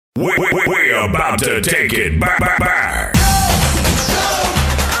We're about to take it back.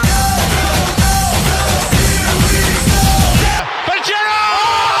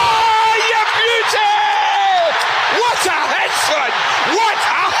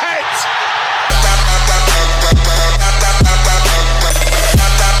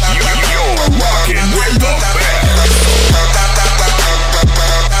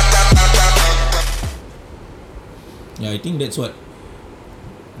 Yeah, I think that's what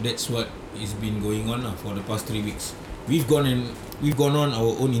is been going on for the past 3 weeks. We've gone on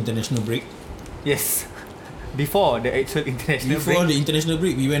our own international break. Yes. Before the actual international break. Before the international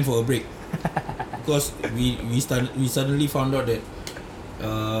break, we went for a break because we suddenly found out that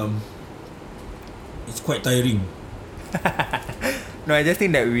it's quite tiring. No, I just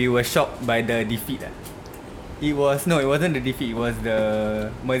think that we were shocked by the defeat. It wasn't the defeat. It was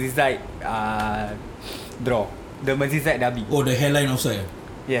the Merseyside draw. The Merseyside derby. Oh, the hairline offside.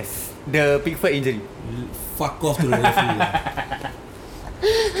 Yes. The Pickford injury. Fuck off to the referee.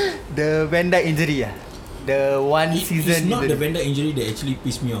 The Van Dijk injury. The season. It's not the Van Dijk injury that actually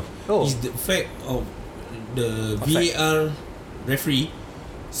pissed me off. Oh. It's the fact of the offside. VAR referee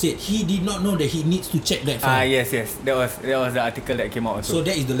said he did not know that he needs to check that foul. Yes. That was the article that came out also. So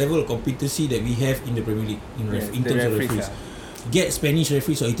that is the level of competency that we have in the Premier League in terms of referees. Get Spanish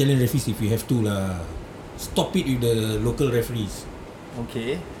referees or Italian referees if you have to lah. Stop it with the local referees.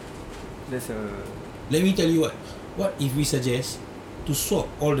 Okay. Let me tell you what if we suggest to swap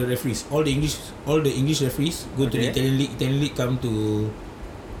all the referees, all the English referees go to the Italian League come to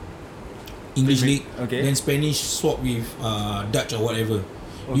English League, then Spanish swap with Dutch or whatever.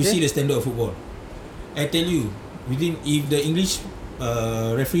 You see the standard of football. I tell you, if the English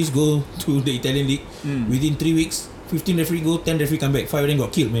referees go to the Italian League, within 3 weeks, 15 referees go, 10 referees come back, 5 of them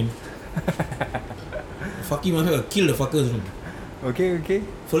got killed, man. Fucking motherfucker, kill the fuckers. Okay.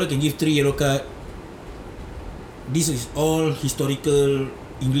 Fella can give 3 yellow card. This is all historical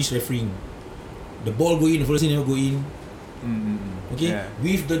English refereeing. The ball go in, the fella say never go in. Okay,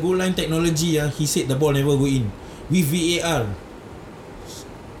 with the goal line technology, he said the ball never go in. With VAR,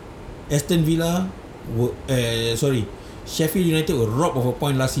 Sheffield United were robbed of a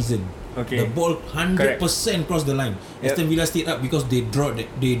point last season. Okay. The ball 100% crossed the line. Aston Villa stayed up because they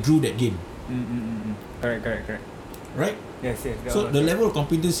drew that game. Correct. Right? Yes. So the level of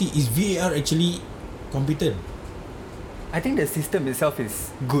competency, is VAR actually competent? I think the system itself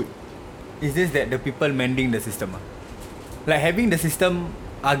is good. It's just that the people mending the system. Like having the system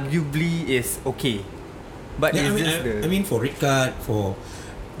arguably is okay. But I mean for red card, for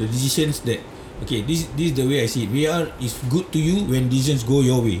the decisions that this is the way I see it. VAR is good to you when decisions go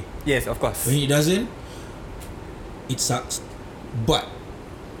your way. Yes, of course. When it doesn't, it sucks. But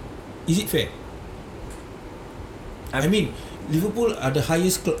is it fair? I mean, Liverpool are the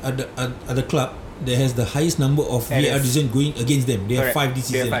highest are the club that has the highest number of VAR decisions going against them. They have 5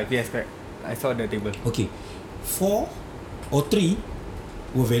 this season. They have 5, yes, correct. I saw the table. Okay, 4 or 3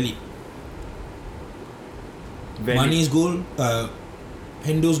 were valid. Mane's goal,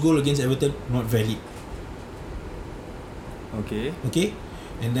 Hendo's goal against Everton, not valid. Okay,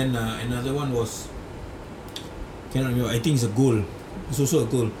 and then another one was, cannot remember. I think it's a goal. It's also a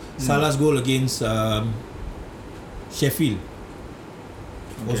goal. Salah's goal against Sheffield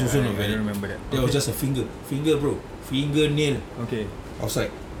was also not valid. I don't remember that. That was just a finger, bro, fingernail. Okay.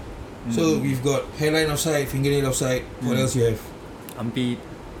 Offside. So we've got hairline offside, fingernail offside. What else you have? Armpit.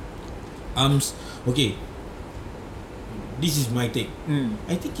 Arms. Okay. This is my take.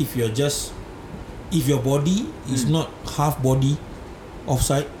 I think if your body is not half body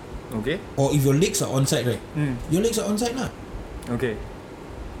offside, or if your legs are onside, right? Your legs are onside lah. Okay.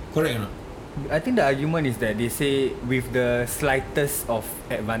 Correct or not? I think the argument is that they say with the slightest of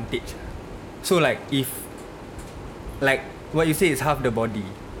advantage. So like if what you say is half the body.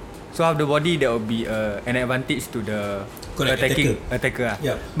 So half the body, there will be an advantage to the attacker.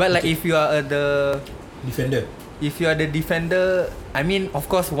 Yeah. But like if you are the defender. If you are the defender, I mean, of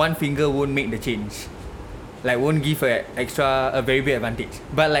course, one finger won't make the change. Like, won't give a very big advantage.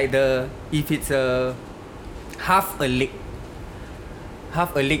 But like if it's half a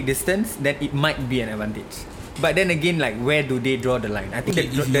leg distance, then it might be an advantage. But then again, like, where do they draw the line? I think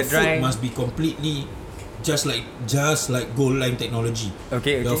your foot must be completely just like goal line technology.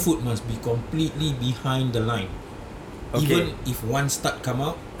 Okay. Your foot must be completely behind the line. Even if one start come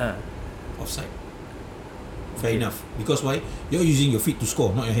out, offside. Fair enough. Because why? You're using your feet to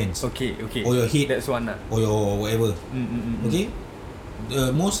score, not your hands. Okay. Or your head. That's one. Or your whatever. Okay?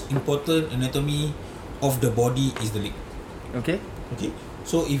 The most important anatomy of the body is the leg. Okay.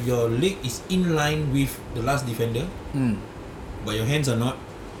 So if your leg is in line with the last defender, but your hands are not,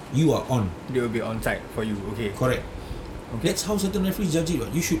 you are on. They will be onside for you. Okay. Correct. Okay. That's how certain referees judge it.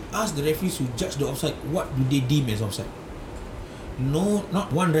 Right? You should ask the referees who judge the offside, what do they deem as offside? No,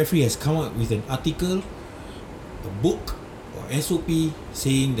 not one referee has come up with an article, a book, or SOP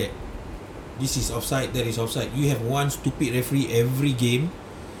saying that this is offside, that is offside. You have one stupid referee every game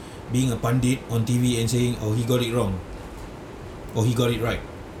being a pundit on TV and saying, oh, he got it wrong, or he got it right.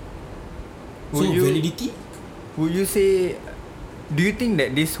 So validity? Would you say, do you think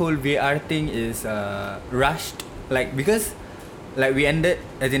that this whole VAR thing is rushed? Like, because like we ended,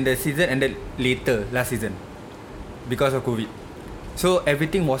 as in the season ended later last season because of COVID. So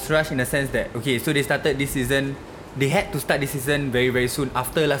everything was rushed in the sense that, okay, so they started this season, they had to start this season very, very soon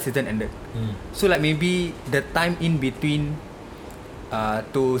after last season ended. So like maybe the time in between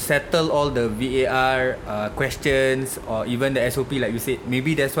to settle all the VAR questions or even the SOP, like you said,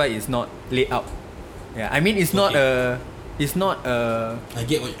 maybe that's why it's not laid out. Yeah, I mean it's not I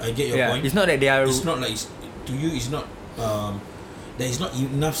get your point. It's not that they are. It's not like to you. It's not. There is not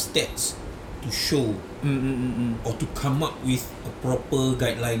enough stats to show or to come up with a proper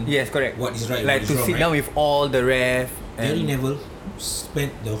guideline. Yes, correct. What is right? Like what is to wrong, sit right? down with all the ref. Gary Neville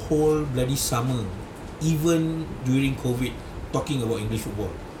spent the whole bloody summer, even during COVID, talking about English football.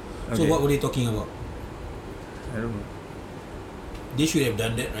 So what were they talking about? I don't know. They should have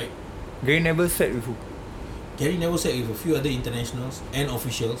done that, right? Gary Neville said with who? Gary Neville said with a few other internationals and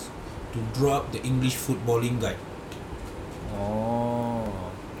officials to draw up the English footballing guide. Oh.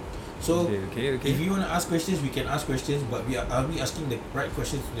 So okay. if you want to ask questions, we can ask questions, but are we asking the right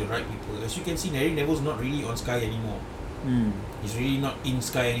questions to the right people? As you can see, Gary Neville's not really on Sky anymore. He's really not in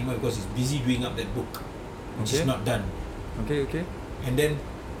Sky anymore because he's busy doing up that book, which is not done. Okay. And then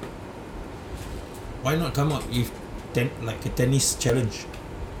why not come up with like a tennis challenge?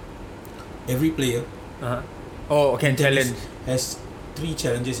 Every player can challenge has 3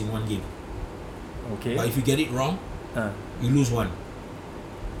 challenges in one game. Okay. But if you get it wrong, you lose 1.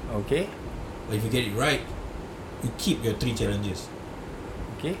 Okay. But if you get it right, you keep your 3 challenges.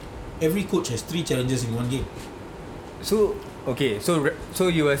 Okay. Every coach has 3 challenges in one game. So so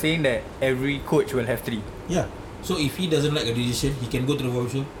you were saying that every coach will have 3. Yeah. So if he doesn't like a decision, he can go to the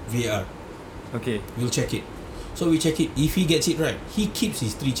official VAR. Okay. We'll check it. So we check it. If he gets it right, he keeps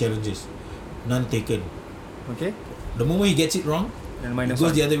his 3 challenges. None taken. Okay. The moment he gets it wrong, and it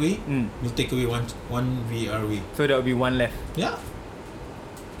goes the other way, we'll take away one VAR way. So there will be 1 left. Yeah.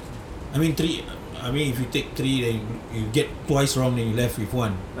 I mean 3. I mean if you take 3, then you get twice wrong, then you left with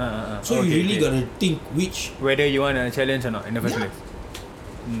 1. So you really gotta think whether you want to challenge or not in the first place.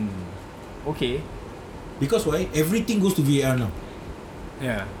 Okay. Because why? Everything goes to VAR now.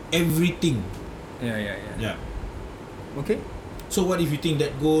 Yeah. Everything. Yeah. Okay. So what if you think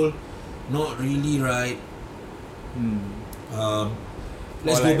that goal not really right?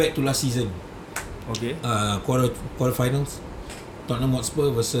 Let's go back to last season. Okay. Quarterfinals, Tottenham Hotspur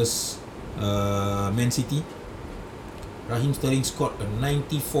versus Man City. Raheem Sterling scored a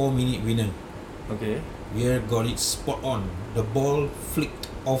 94-minute winner. Okay. Weir got it spot on. The ball flicked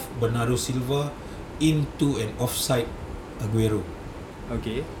off Bernardo Silva into an offside Aguero.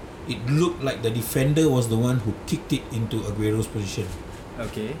 Okay. It looked like the defender was the one who kicked it into Aguero's position.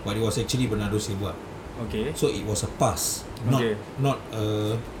 Okay. But it was actually Bernardo Silva. Okay. So it was a pass, not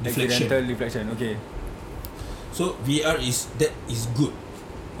a deflection. Accidental deflection. Okay. So VAR is good.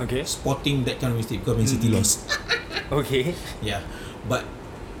 Okay. Spotting that kind of mistake because Man City lost. Okay. Yeah, but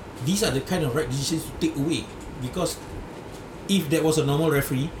these are the kind of right decisions to take away, because if that was a normal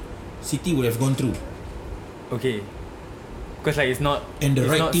referee, City would have gone through. Okay. Because like it's not, and the it's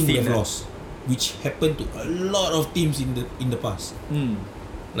right not team would have lost, which happened to a lot of teams in the past.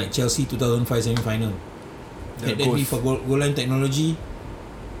 Like Chelsea 2005 semi-final. Had that be for goal line technology,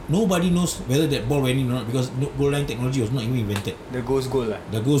 nobody knows whether that ball went in or not, because goal line technology was not even invented. The ghost goal lah.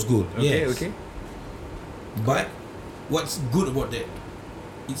 The ghost goal. Okay. Yes. Okay. But what's good about that?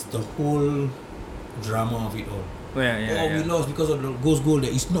 It's the whole drama of it all. We lost because of the ghost goal that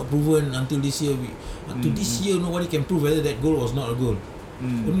is not proven until this year. This year, nobody can prove whether that goal was not a goal.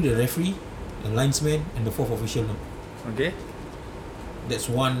 Only the referee, the linesman, and the 4th official know. Okay. That's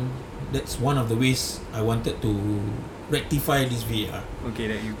one of the ways I wanted to rectify this VAR. Okay,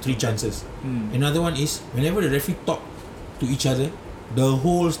 that you 3 chances. Another one is whenever the referee talk to each other, the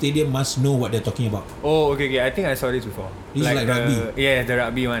whole stadium must know what they're talking about. Oh, okay. I think I saw this before. This is like rugby. Yeah, the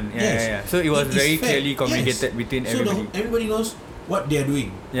rugby one. Yeah. So it was very clearly communicated between everybody. So everybody knows what they are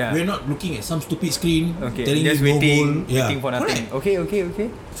doing. Yeah. We're not looking at some stupid screen telling just you waiting, no goal. waiting for nothing. Correct. Okay.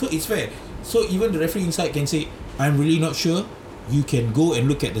 So it's fair. So even the referee inside can say, I'm really not sure. you can go and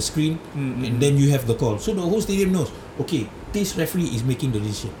look at the screen, and then you have the call. So the whole stadium knows, okay, this referee is making the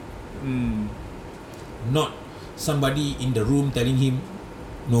decision. Not somebody in the room telling him,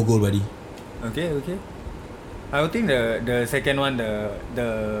 no goal, buddy. Okay. I would think the second one,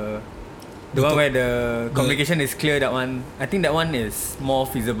 the one where the communication is clear, that one, I think that one is more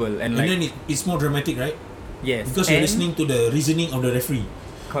feasible and like, then it's more dramatic, right? Yes. Because you're listening to the reasoning of the referee.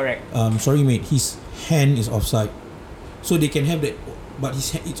 Correct. Sorry mate, his hand is offside. So they can have that, but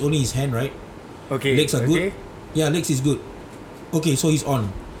it's only his hand, right? Okay. Legs are good. Yeah, legs is good. Okay, so he's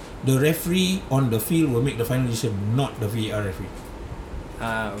on. The referee on the field will make the final decision, not the VAR referee.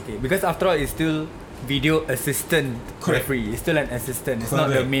 Okay. Because after all, it's still video assistant referee. It's still an assistant. It's not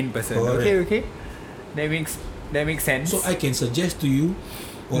the main person. Correct. Okay. That makes sense. So I can suggest to you,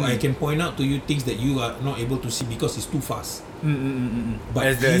 or I can point out to you things that you are not able to see because it's too fast. But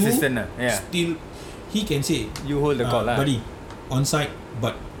as the assistant, still, he can say, you hold the call, buddy, onside,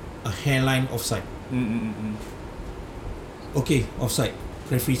 but a hairline offside. Okay, offside.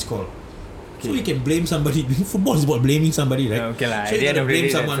 Referee's call. Okay. So you can blame somebody. Football is about blaming somebody, right? Okay lah. So you gotta blame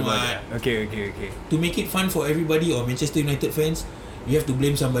someone. Okay. To make it fun for everybody or Manchester United fans, you have to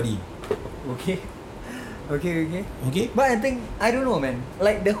blame somebody. Okay. Okay. But I don't know, man.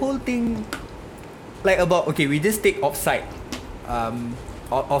 Like the whole thing, like about we just take offside,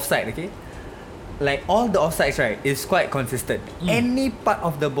 offside. Okay. Like all the offsides, right, is quite consistent. Any part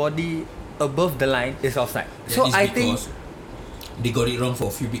of the body above the line is offside. So I think they got it wrong for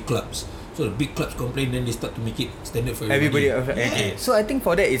a few big clubs. So the big clubs complain, then they start to make it standard for everybody. Okay. So I think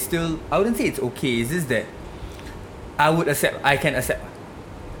for that, it's still, I wouldn't say it's okay. It's just that I can accept.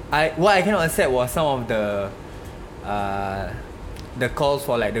 What I cannot accept was some of the calls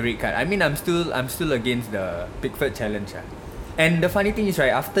for like the red card. I mean, I'm still against the Pickford challenge. And the funny thing is,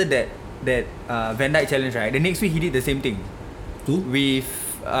 right, after that Van Dijk challenge, right, the next week he did the same thing. With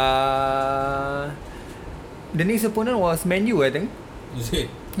the next opponent was Man U, I think. Is it?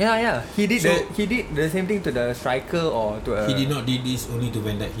 Yeah. He did the same thing to the striker or to a. He did not did this only to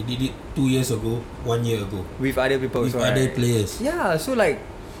Van Dijk. He did it 2 years ago, 1 year ago. With other people, with other players. Yeah, so like.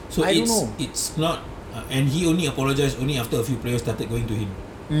 So I don't know. It's not, and he only apologized only after a few players started going to him.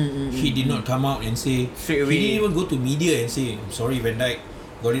 He did not come out and say. Straight away. He didn't even go to media and say, "I'm sorry, Van Dijk,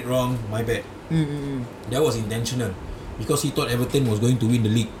 got it wrong, my bad." That was intentional, because he thought Everton was going to win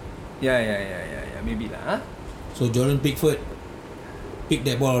the league. Yeah, maybe lah. So Jordan Pickford picked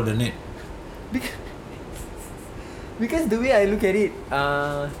that ball out of the net. Because the way I look at it,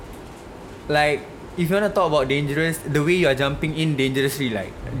 like if you want to talk about dangerous, the way you are jumping in dangerously,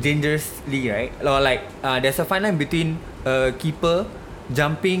 right? Or like there's a fine line between a keeper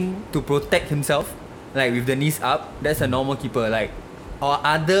jumping to protect himself, like with the knees up. That's a normal keeper, like all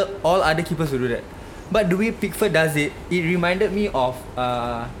other keepers will do that. But the way Pickford does it reminded me of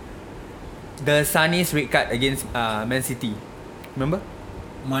the Sané's red card against Man City. Remember?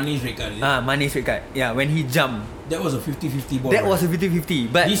 Mane's red card. Mane's red card. Yeah, when he jumped. That was a 50-50 ball. That was a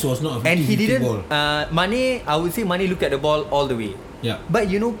 50-50. But this was not a 50-50 and he didn't, ball. Mane, I would say Mane looked at the ball all the way. Yeah. But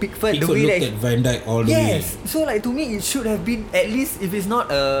you know Pickford the way looked at Van Dijk all the way. Yes. So like to me it should have been, at least if it's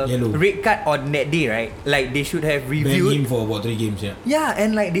not a yellow red card on that day, right? Like they should have reviewed. Banned him for about 3 games, yeah. Yeah,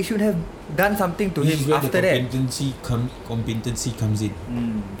 and like they should have done something to him after that. Competency comes in.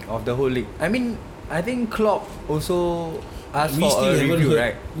 Of the whole league. I mean, I think Klopp also asked for a review,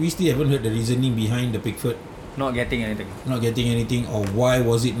 right? We still haven't heard the reasoning behind the Pickford not getting anything, or why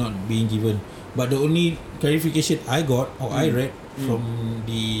was it not being given. But the only clarification I got, or I read from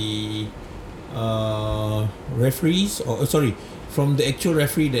the referees, from the actual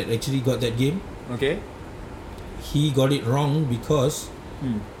referee that actually got that game. Okay. He got it wrong because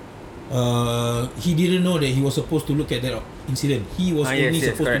he didn't know that he was supposed to look at that incident. He was only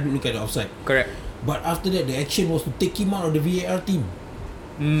supposed to look at the offside. Correct. But after that, the action was to take him out of the VAR team.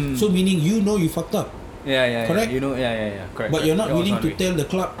 So meaning you fucked up. Yeah. Correct. Correct. But you're not willing to tell the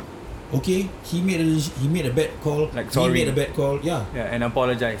club, okay, he made a bad call. Like sorry. He made a bad call. Yeah, and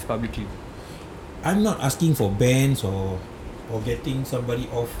apologize publicly. I'm not asking for bans or getting somebody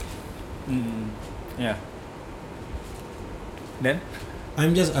off. Yeah. Then?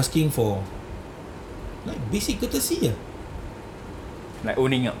 I'm just asking for like basic courtesy. Like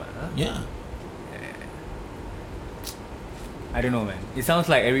owning up. Yeah. I don't know, man. It sounds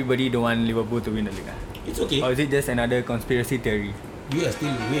like everybody don't want Liverpool to win the league. It's okay. Or is it just another conspiracy theory? You are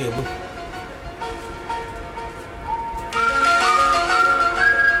still way above.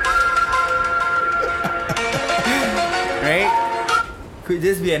 Right? Could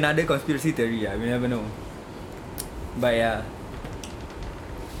just be another conspiracy theory. We never know. But yeah.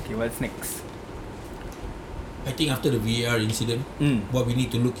 Okay, what's next? I I think after the VAR incident, what we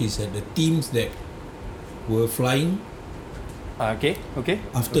need to look is at the teams that were flying Okay.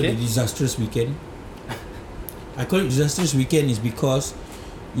 after the disastrous weekend. I call it disastrous weekend is because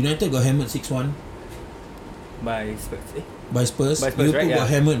United got hammered 6-1 by Spurs. by Spurs. By Spurs, Liverpool right? got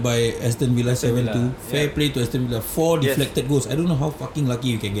hammered by Aston Villa Aston Villa, 7-2. Fair yeah. play to Aston Villa. 4 Yes. deflected goals. I don't know how fucking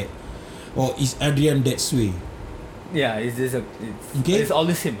lucky you can get. Or is Adrian that sway? Yeah, it's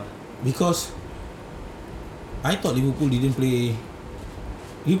always him. Because I thought Liverpool didn't play.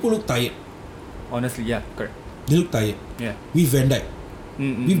 Liverpool looked tired. Honestly, yeah, correct. They look tired. Yeah. With Van Dijk.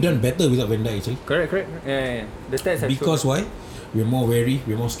 We've done better without Van Dijk actually. Correct. Yeah. The stats have Because why? We're more wary,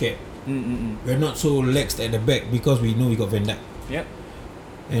 we're more scared. We're not so laxed at the back because we know we got Van Dijk. Yep.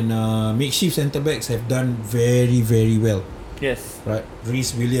 And makeshift centre backs have done very, very well. Yes. Right?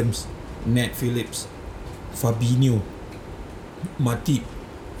 Reece Williams, Nat Phillips, Fabinho, Matip,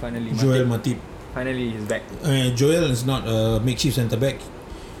 Joel Matip. Finally, he's back. Joel is not a makeshift centre back.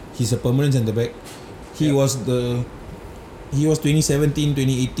 He's a permanent centre back. He was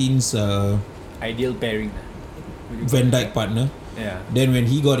 2017-2018's Ideal pairing. Van Dijk partner. Yeah. Then when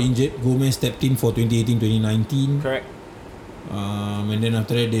he got injured, Gomez stepped in for 2018-2019. Correct. And then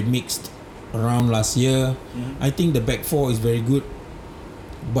after that they mixed around last year. I think the back four is very good,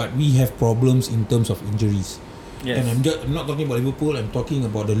 but we have problems in terms of injuries. Yes. And I'm not talking about Liverpool, I'm talking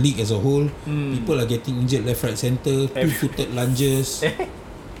about the league as a whole. People are getting injured left, right, centre, two-footed lunges.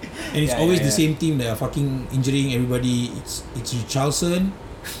 And it's always the same team that are fucking injuring everybody. It's Richarlison,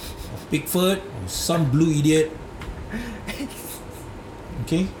 or Pickford, or some blue idiot.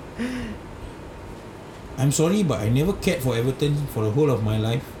 Okay? I'm sorry, but I never cared for Everton for the whole of my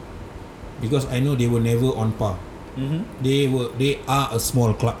life because I know they were never on par. They are a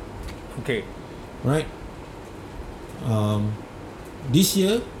small club. Okay. Right? This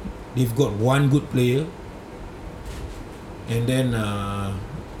year they've got one good player and then a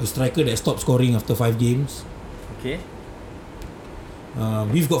striker that stopped scoring after 5 games. Okay.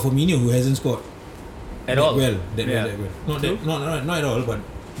 We've got Firmino who hasn't scored At all. well. Not True. not at all, but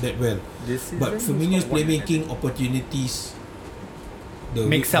that well. But Firmino's playmaking opportunities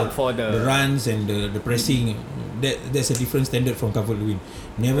makes up for the runs and the pressing. That's a different standard from Calvert-Lewin.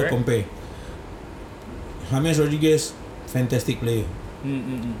 Never compare. James Rodriguez, fantastic player.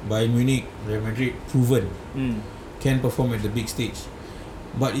 Bayern Munich, Real Madrid, proven. Can perform at the big stage.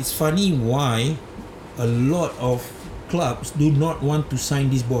 But it's funny why a lot of clubs do not want to sign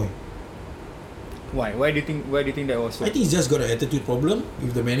this boy. Why? Why do you think that was so? I think he's just got an attitude problem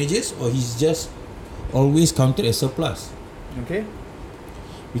with the managers, or he's just always counted as surplus. Okay.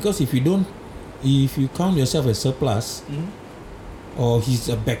 Because if you count yourself as surplus, or he's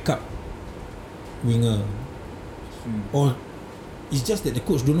a backup winger, or it's just that the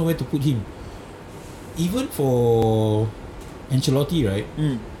coach don't know where to put him. Even for Ancelotti, right?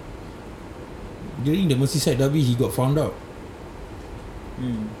 During the Merseyside derby, he got found out.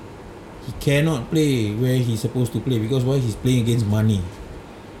 He cannot play where he's supposed to play because why? He's playing against Mane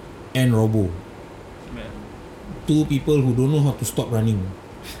and Robbo. Two people who don't know how to stop running.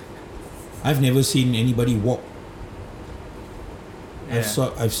 I've never seen anybody walk.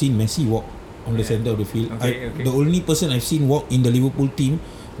 I've seen Messi walk on the center of the field. The only person I've seen walk in the Liverpool team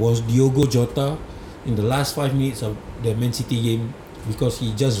was Diogo Jota in the last 5 minutes of the Man City game because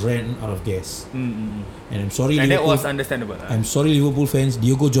he just ran out of gas. And I'm sorry, and Liverpool, that was understandable. I'm sorry, Liverpool fans.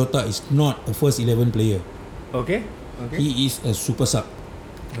 Diogo Jota is not a first 11 player. Okay. He is a super sub.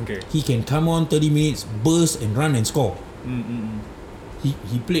 Okay. He can come on 30 minutes, burst and run and score.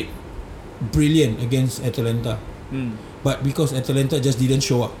 He played brilliant against Atalanta. But because Atalanta just didn't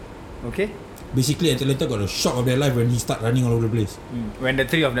show up. Okay. Basically, Atalanta got a shock of their life when he started running all over the place. When the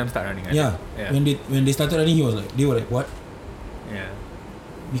three of them start running. Yeah. When they started running, they were like, what? Yeah.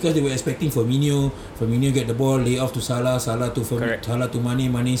 Because they were expecting Firmino get the ball, lay off to Salah to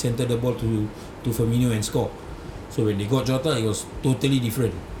Mane center the ball to Firmino and score. So when they got Jota, it was totally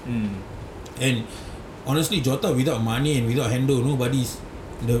different. And honestly, Jota without Mane and without Hendo,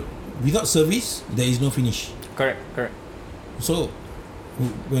 without service, there is no finish. Correct. So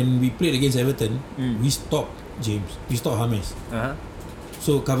when we played against Everton, we stopped James, we stopped James.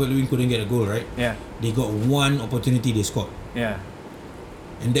 So Calvert-Lewin couldn't get a goal, right? Yeah. They got one opportunity, they scored. Yeah.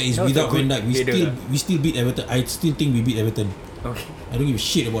 And that is without Van Dijk. We still beat Everton. I still think we beat Everton. Okay. I don't give a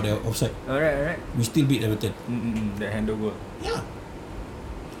shit about the offside. Alright. We still beat Everton. The handle goal. Yeah.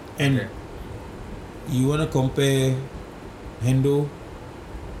 And you wanna compare Hendo,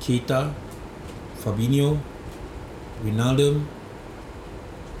 Keita, Fabinho, Wijnaldum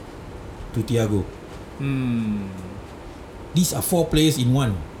to Thiago. Hmm. These are 4 players in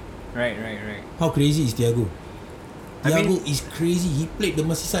one. Right. How crazy is Thiago? Thiago is crazy. He played the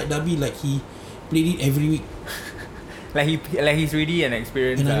Merseyside derby like he played it every week. like he's really an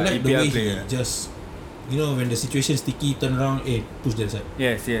experienced And I like the EPL way player. he just, when the situation sticky, turn around, push that side.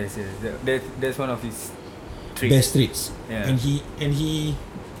 Yes. That's one of his traits. Best traits. Yeah. And he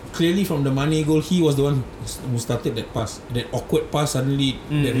clearly from the Mane goal, he was the one who started that pass. That awkward pass, suddenly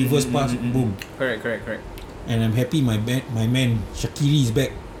the reverse pass, boom. Correct. And I'm happy my man Shaqiri is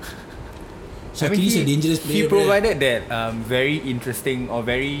back. Shaqiri is a dangerous player. He provided that very interesting or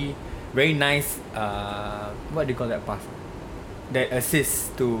very very nice what do you call that pass? That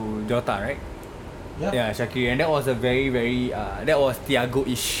assist to Jota, right? Yeah, Shaqiri, and that was a very that was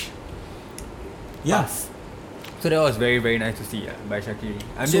Thiago-ish pass. So that was very very nice to see by Shaqiri.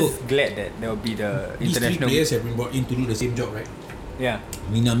 I'm just glad that there will be the these international. three players have been brought in to do the same job, right? Yeah.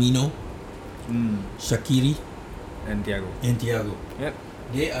 Minamino, Shaqiri, And Thiago. Yep.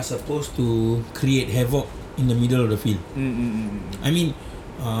 They are supposed to create havoc in the middle of the field. I mean,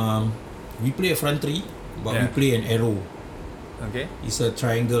 we play a front three, but we play an arrow. Okay. It's a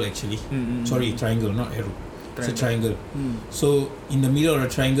triangle actually. Sorry, triangle, not arrow. It's a triangle. So in the middle of the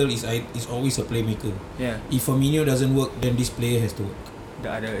triangle is always a playmaker. Yeah. If Firmino doesn't work, then this player has to work.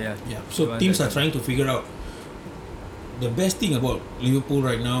 The other, Yeah. So teams are trying to figure out. The best thing about Liverpool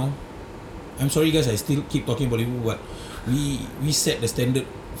right now, I'm sorry guys, I still keep talking about Liverpool, but we set the standard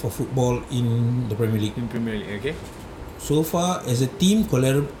for football in the Premier League. In Premier League, okay. So far, as a team,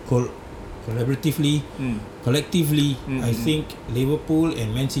 collectively, I think Liverpool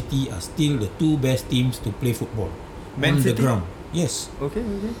and Man City are still the two best teams to play football on the ground. Yes. Okay.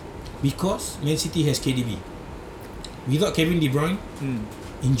 Because Man City has KDB. Without Kevin De Bruyne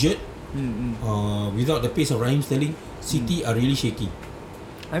injured, without the pace of Raheem Sterling, City are really shaky.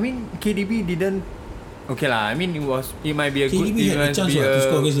 I mean, KDB didn't. Okay lah. I mean, it might be a KDB good. had a chance to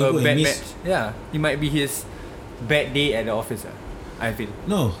score against Liverpool bad and match. Yeah, it might be his bad day at the office. I feel.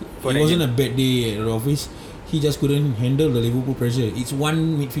 No, it wasn't a bad day at the office. He just couldn't handle the Liverpool pressure. It's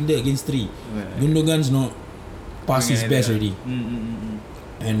one midfielder against three. Gundogan's not past his best already.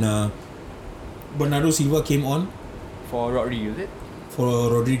 And Bernardo Silva came on for Rodri, is it?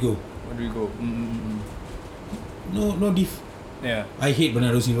 For Rodrigo. No diff. Yeah. I hate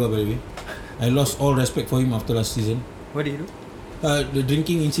Bernardo Silva, by the way. I lost all respect for him after last season. What did he do? The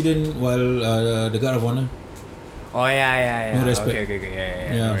drinking incident while the guard of honor. Oh yeah. No respect. Okay.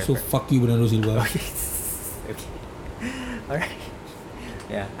 Yeah. No So fuck you, Bernardo Silva. Okay. Alright.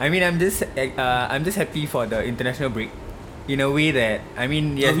 Yeah. I mean, I'm just happy for the international break. In a way that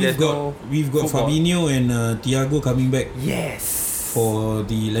we've got football. Fabinho and Thiago coming back. Yes. For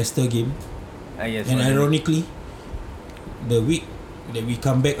the Leicester game. Yes. And ironically, the week that we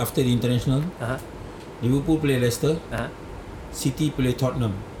come back after the international, Liverpool play Leicester, City play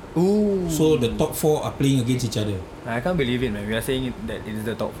Tottenham. Ooh. So the top four are playing against each other. I can't believe it, man. We are saying that it is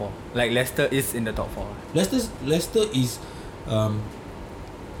the top four. Like Leicester is in the top four.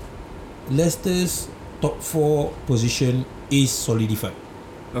 Leicester's top four position is solidified.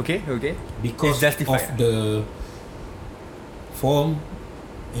 Okay. Because of the form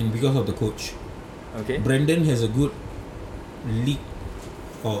and because of the coach. Okay. Brendan has a good league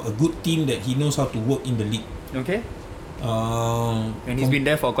or a good team that he knows how to work in the league. Okay. And he's been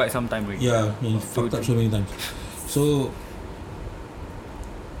there for quite some time already. Yeah, he fucked up so many times. So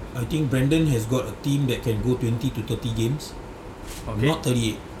I think Brendan has got a team that can go 20 to 30 games. Okay. Not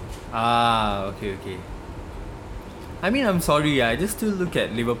 38. Okay. I mean, I'm sorry, I just still look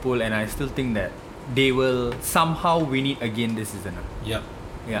at Liverpool and I still think that they will somehow win it again this season. Yep.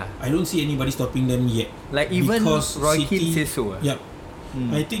 Yeah. I don't see anybody stopping them yet. Like even because Roy Keane says so. Yep.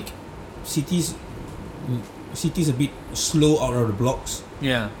 I think City's a bit slow out of the blocks.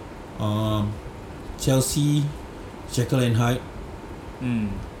 Yeah. Chelsea, Jekyll and Hyde.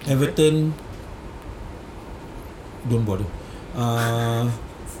 Everton, don't bother.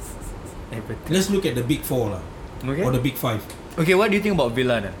 Everton. Let's look at the big four lah. Okay. Or the big five. Okay, what do you think about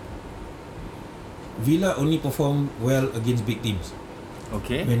Villa then? Villa only perform well against big teams.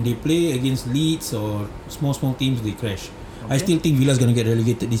 Okay. When they play against Leeds or small teams, they crash. I still think Villa's gonna get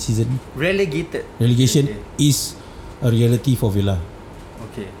relegated this season. Relegation is a reality for Villa.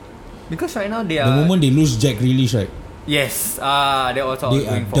 Okay. Because right now they are. The moment they lose Jack Grealish, right? Yes. That was what I was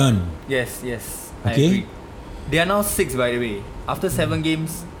going for. Done. Yes. I Okay. agree. They are now 6, by the way. After 7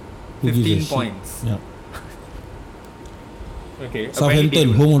 games, 15 points. Yeah. Okay.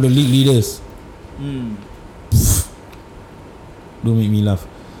 Southampton, home of the league leaders. Don't make me laugh.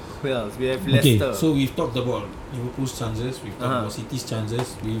 Who else? We have Leicester. Okay, so we've talked about Liverpool's chances, we've talked about City's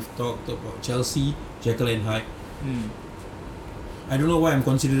chances, we've talked about Chelsea, Jekyll and Hyde. I don't know why I'm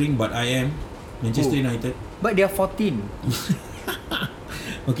considering, but I am. Manchester United. But they are 14.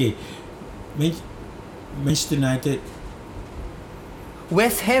 Okay, Manchester United.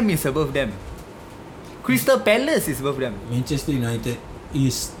 West Ham is above them. Crystal Palace is above them. Manchester United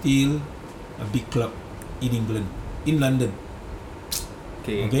is still a big club in England, in London.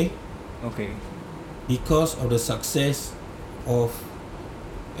 Okay. Okay. Because of the success of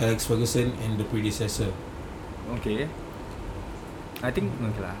Alex Ferguson and the predecessor. Okay. I think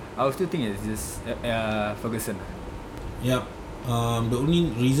okay lah. I will still think it's just Ferguson. Yeah. The only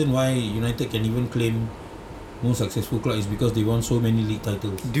reason why United can even claim most successful club is because they won so many league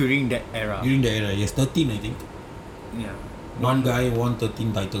titles During that era. Yes, 13 I think. Yeah. One guy won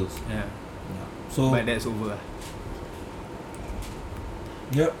 13 titles. Yeah. So But that's over.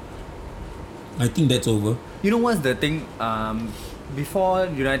 Yep. I think that's over. You know what's the thing? Before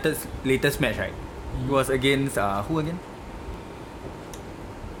United's latest match, right? It was against who again?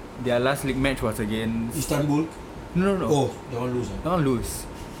 Their last league match was against Istanbul. No. Oh, they all lose. They all lose.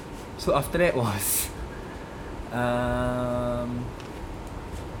 So after that was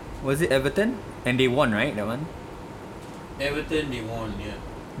it Everton? And they won, right? That one. Everton, they won. Yeah.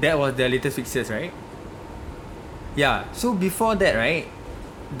 That was their latest fixtures, right? Yeah. So before that, right?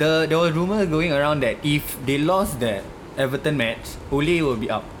 There was rumor going around that if they lost that Everton match, Ole will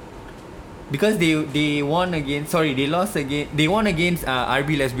be out. Because they won against they won against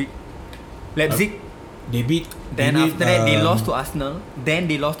RB Leipzig. They beat. Then after that they lost to Arsenal. Then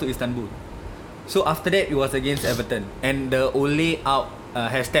they lost to Istanbul. So after that it was against Everton, and the Ole out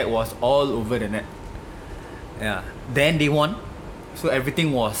hashtag was all over the net. Yeah. Then they won, so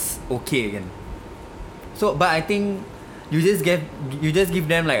everything was okay again. So, but I think you just give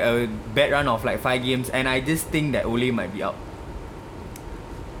them like a bad run of like 5 games, and I just think that Ole might be out.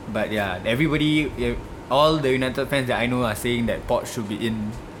 But yeah, all the United fans that I know are saying that Poch should be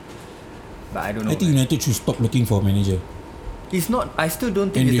in. But I don't know. I think United should stop looking for a manager. It's not. I still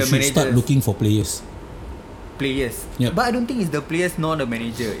don't think and it's the they should manager. start looking for players. Yep. But I don't think it's the players nor the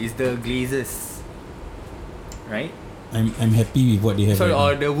manager. It's the Glazers. Right? I'm happy with what they have. Sorry,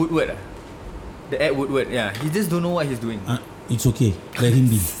 right or the Woodward. The Ed Woodward. Yeah, he just don't know what he's doing. It's okay. Let him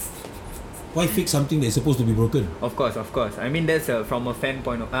be. Why fix something that's supposed to be broken? Of course. I mean, that's from a fan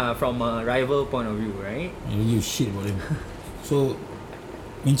point of, from a rival point of view, right? I don't give a shit about him. So,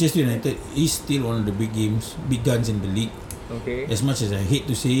 Manchester United is still one of the big guns in the league. Okay. As much as I hate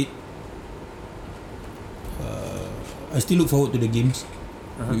to say it, I still look forward to the games.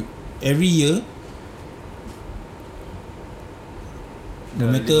 Every year, no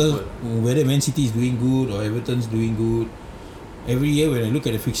matter whether Man City is doing good or Everton's doing good, every year when I look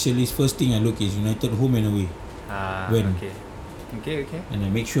at the fixture list, first thing I look is United home and away. When? Okay. And I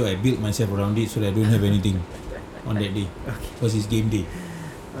make sure I build myself around it so that I don't have anything on that day. Because it's game day.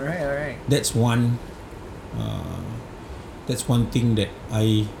 Alright. That's one thing that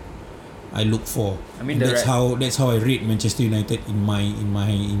I look for. I mean, that's how I rate Manchester United in my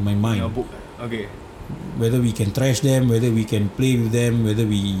mind. Your book. Okay. Whether we can trash them, whether we can play with them, whether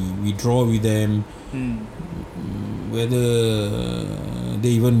we draw with them, whether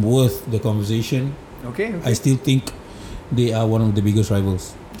they're even worth the conversation. Okay. I still think they are one of the biggest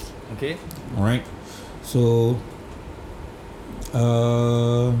rivals. Okay. Alright. So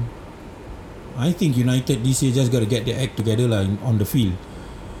I think United this year just got to get their act together on the field.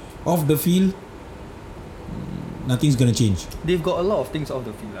 Off the field, nothing's gonna change. They've got a lot of things off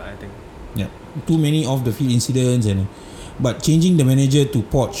the field, I think. Yeah, too many off the field incidents, but changing the manager to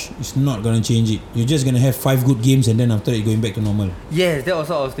Poch is not gonna change it. You're just gonna have 5 good games and then after that going back to normal. Yes, that was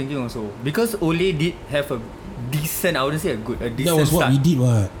what I was thinking also. Because Ole did have a decent, I wouldn't say a decent that was what start. we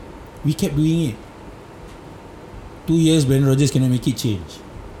did. We kept doing it. 2 years, Brendan Rodgers cannot make it change.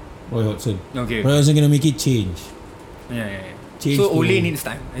 Roy Hodgson. Okay. Roy Hodgson cannot make it change. Yeah. So Ole needs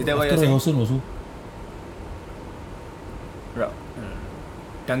time. Is that what you're saying? Roy Hodgson also.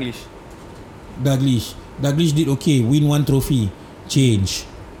 Douglas did okay. Win 1 trophy. Change.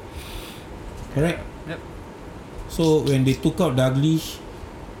 Correct? Yep. So when they took out Douglas,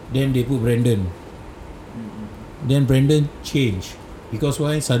 then they put Brendan. Then Brendan changed. Because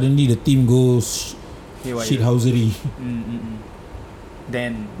why? Suddenly the team goes shithousery.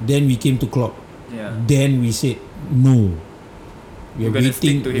 Then we came to Klopp. Yeah. Then we said no. We're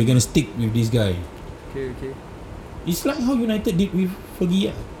waiting. We're gonna stick with this guy. Okay. It's like how United did with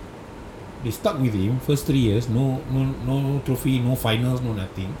Fergie. They stuck with him first 3 years. No trophy, no finals, no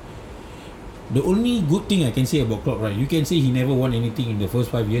nothing. The only good thing I can say about Klopp, right? You can say he never won anything in the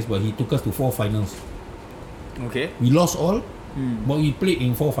first 5 years, but he took us to 4 finals. Okay. We lost all, but we played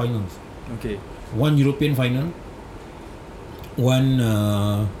in 4 finals. Okay. 1 European final,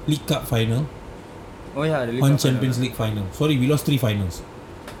 1 League Cup final, Oh yeah, the League one Cup Champions final. League final. Sorry, we lost 3 finals.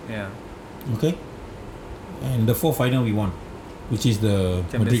 Yeah. Okay, and the 4th final we won, which is the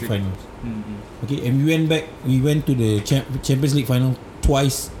Champions Madrid League. finals. Mm-hmm. Okay, and we went to the Champions League final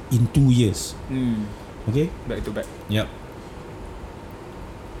twice in 2 years. Okay, Back to back. yep.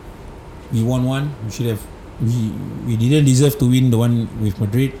 We won one. We should have. We didn't deserve to win the one with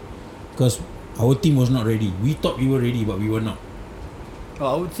Madrid because our team was not ready. We thought we were ready, but we were not. Oh,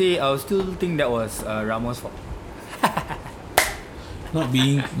 I would still think that was Ramos' fault. Not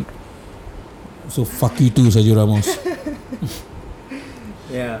being. So fuck you too, Sergio Ramos.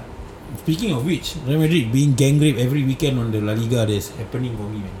 Yeah. Speaking of which, Real Madrid being gang raped every weekend on the La Liga, that's happening for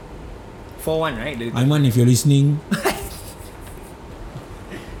me, man. 4-1, right? Aiman, if you're listening,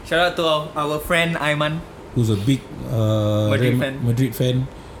 Shout out to our friend Aiman. who's a big Madrid fan.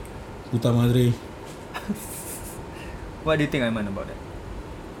 Puta Madre. What do you think, Aiman, about that?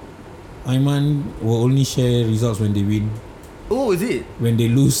 Aiman will only share results when they win. Oh, is it? When they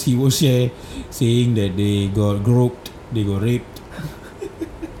lose, he will share saying that they got groped, they got raped.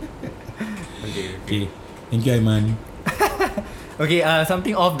 Okay. Thank you, Aiman. Okay,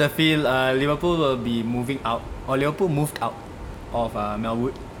 something off the field. Liverpool will be moving out, or Liverpool moved out of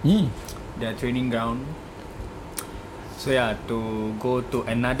Melwood, their training ground. So yeah, to go to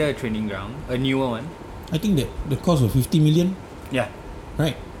another training ground, a newer one. I think that the cost was 50 million, Yeah.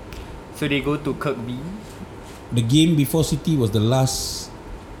 right? So they go to Kirkby. The game before City was the last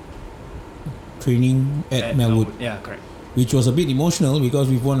training at Melwood, Yeah, correct. which was a bit emotional because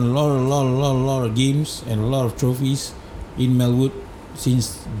we've won a lot of games and a lot of trophies in Melwood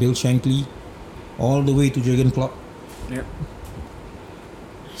since Bill Shankly all the way to Jurgen Klopp. Yep.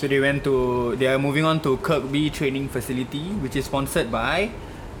 So they are moving on to Kirkby Training Facility, which is sponsored by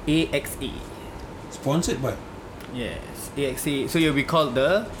AXA. Sponsored by? Yes, AXA. So you'll be called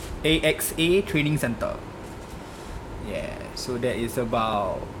the AXA Training Center. Yeah, so that is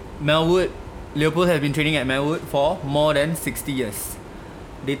about Melwood. Liverpool has been training at Melwood for more than 60 years,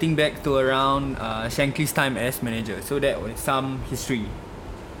 dating back to around Shankly's time as manager. So that was some history.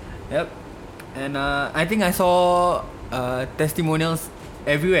 Yep. And I think I saw testimonials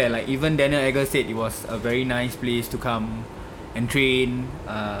everywhere. Like even Daniel Egger said it was a very nice place to come and train.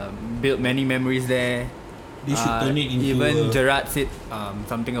 Built many memories there. They should turn it into even Gerrard said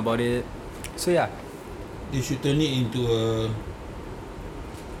something about it. So yeah. They should turn it into a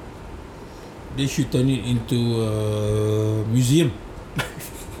museum.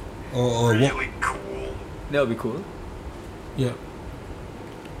 or walk. Really cool. That would be cool. Yeah.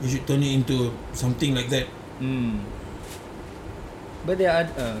 You should turn it into something like that. But there are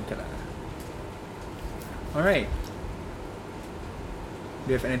okay lah. Alright.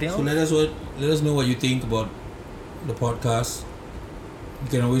 Do you have anything else? So let us know what you think about the podcast. You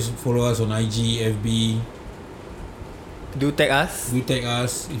can always follow us on IG, FB. Do tag us. Do tag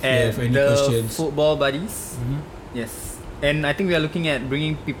us if you And have any the questions. Football Buddies. Yes. And I think we are looking at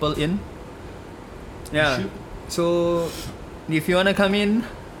bringing people in. Yeah. Should. So if you wanna come in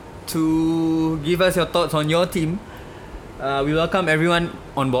to give us your thoughts on your team, we welcome everyone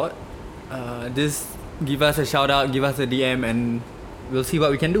on board. Just give us a shout out, give us a DM, and we'll see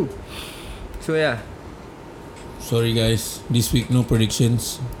what we can do. So yeah. Sorry guys, this week no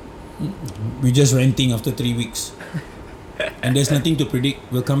predictions. We're just ranting after 3 weeks. And there's nothing to predict.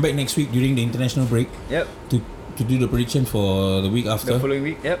 We'll come back next week during the international break. Yep. To do the prediction for the week after. The following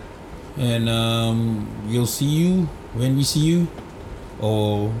week. Yep. And we'll see you when we see you,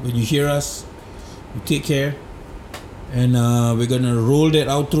 or when you hear us. You take care. And we're gonna roll that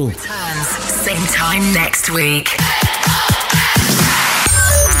outro. Returns same time next week.